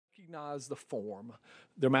recognize the form.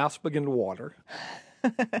 Their mouths begin to water.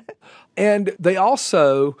 And they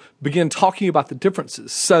also begin talking about the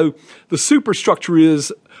differences. So the superstructure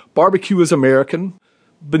is barbecue is American.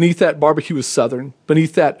 Beneath that, barbecue is Southern.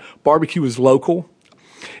 Beneath that, barbecue is local.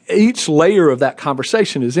 Each layer of that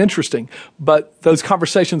conversation is interesting, but those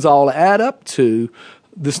conversations all add up to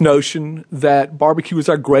this notion that barbecue is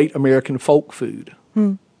our great American folk food.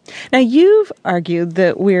 Now, you've argued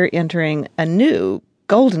that we're entering a new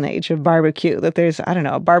golden age of barbecue, that there's, I don't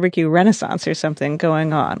know, a barbecue renaissance or something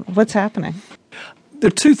going on. What's happening? There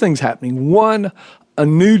are two things happening. One, a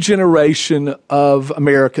new generation of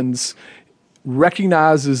Americans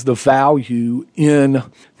recognizes the value in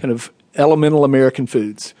kind of elemental American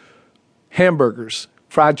foods. Hamburgers,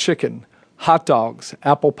 fried chicken, hot dogs,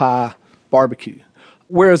 apple pie, barbecue.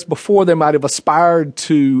 Whereas before they might have aspired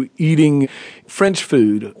to eating French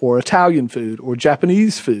food or Italian food or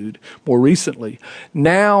Japanese food more recently,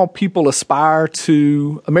 now people aspire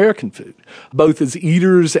to American food, both as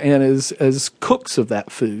eaters and as cooks of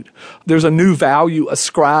that food. There's a new value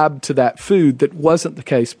ascribed to that food that wasn't the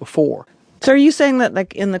case before. So are you saying that,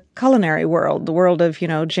 like, in the culinary world, the world of,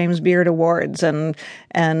 James Beard Awards and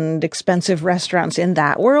expensive restaurants, in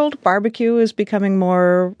that world, barbecue is becoming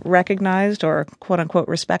more recognized or, quote-unquote,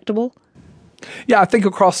 respectable? Yeah, I think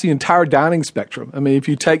across the entire dining spectrum. I mean, if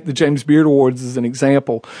you take the James Beard Awards as an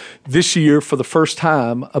example, this year, for the first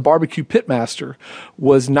time, a barbecue pitmaster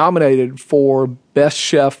was nominated for Best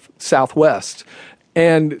Chef Southwest.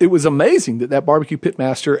 And it was amazing that barbecue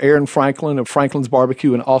pitmaster, Aaron Franklin of Franklin's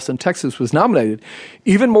Barbecue in Austin, Texas, was nominated.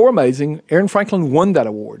 Even more amazing, Aaron Franklin won that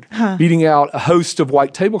award, beating out a host of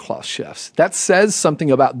white tablecloth chefs. That says something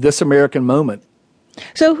about this American moment.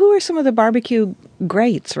 So who are some of the barbecue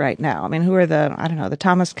greats right now? I mean, who are the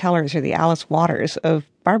Thomas Kellers or the Alice Waters of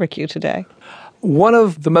barbecue today? One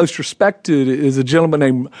of the most respected is a gentleman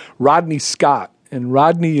named Rodney Scott. And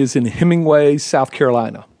Rodney is in Hemingway, South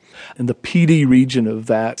Carolina, in the PD region of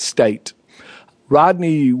that state.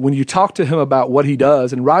 Rodney, when you talk to him about what he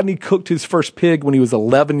does, and Rodney cooked his first pig when he was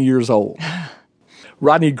 11 years old.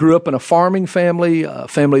 Rodney grew up in a farming family, a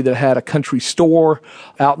family that had a country store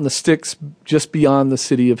out in the sticks just beyond the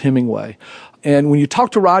city of Hemingway. And when you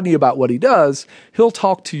talk to Rodney about what he does, he'll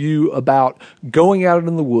talk to you about going out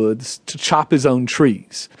in the woods to chop his own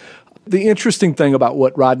trees. The interesting thing about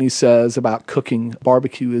what Rodney says about cooking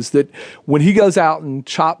barbecue is that when he goes out and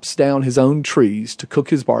chops down his own trees to cook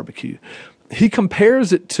his barbecue, he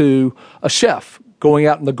compares it to a chef going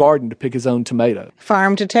out in the garden to pick his own tomato.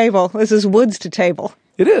 Farm to table. This is woods to table.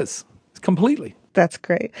 It is. Completely. That's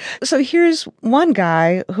great. So here's one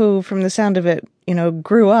guy who, from the sound of it,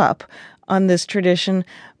 grew up on this tradition.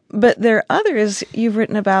 But there are others you've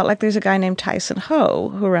written about, like there's a guy named Tyson Ho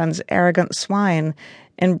who runs Arrogant Swine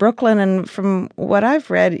in Brooklyn. And from what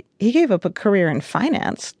I've read, he gave up a career in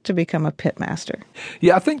finance to become a pitmaster.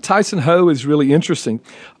 Yeah, I think Tyson Ho is really interesting.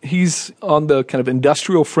 He's on the kind of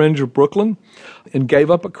industrial fringe of Brooklyn and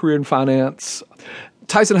gave up a career in finance.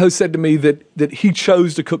 Tyson Ho said to me that he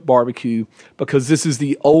chose to cook barbecue because this is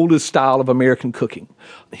the oldest style of American cooking.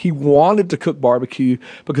 He wanted to cook barbecue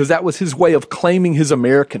because that was his way of claiming his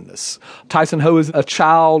Americanness. Tyson Ho is a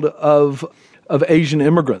child of Asian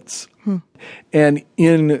immigrants. And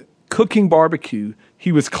in cooking barbecue,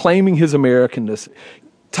 he was claiming his Americanness.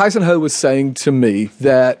 Tyson Ho was saying to me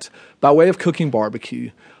that by way of cooking barbecue,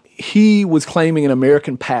 he was claiming an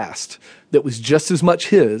American past that was just as much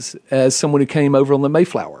his as someone who came over on the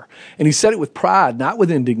Mayflower. And he said it with pride, not with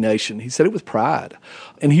indignation. He said it with pride.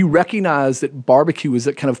 And he recognized that barbecue was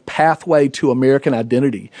that kind of pathway to American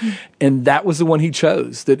identity. And that was the one he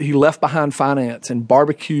chose, that he left behind finance and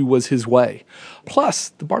barbecue was his way. Plus,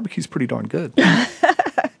 the barbecue's pretty darn good.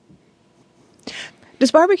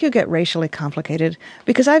 Does barbecue get racially complicated?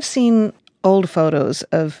 Because I've seen old photos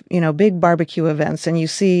of, big barbecue events, and you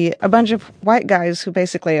see a bunch of white guys who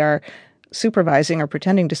basically are supervising or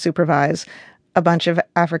pretending to supervise a bunch of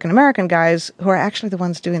African-American guys who are actually the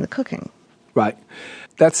ones doing the cooking. Right.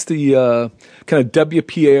 That's the kind of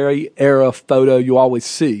WPA era photo you always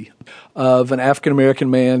see of an African-American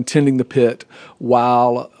man tending the pit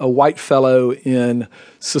while a white fellow in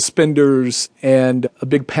suspenders and a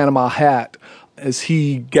big Panama hat as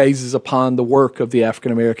he gazes upon the work of the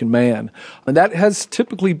African-American man. And that has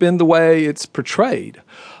typically been the way it's portrayed.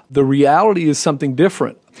 The reality is something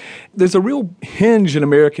different. There's a real hinge in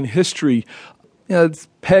American history, it's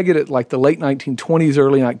peg it at like the late 1920s,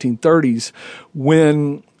 early 1930s,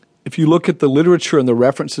 when if you look at the literature and the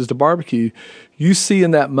references to barbecue, you see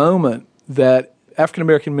in that moment that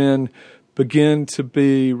African-American men begin to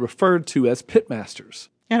be referred to as pitmasters.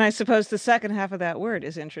 And I suppose the second half of that word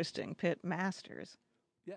is interesting, pitmasters.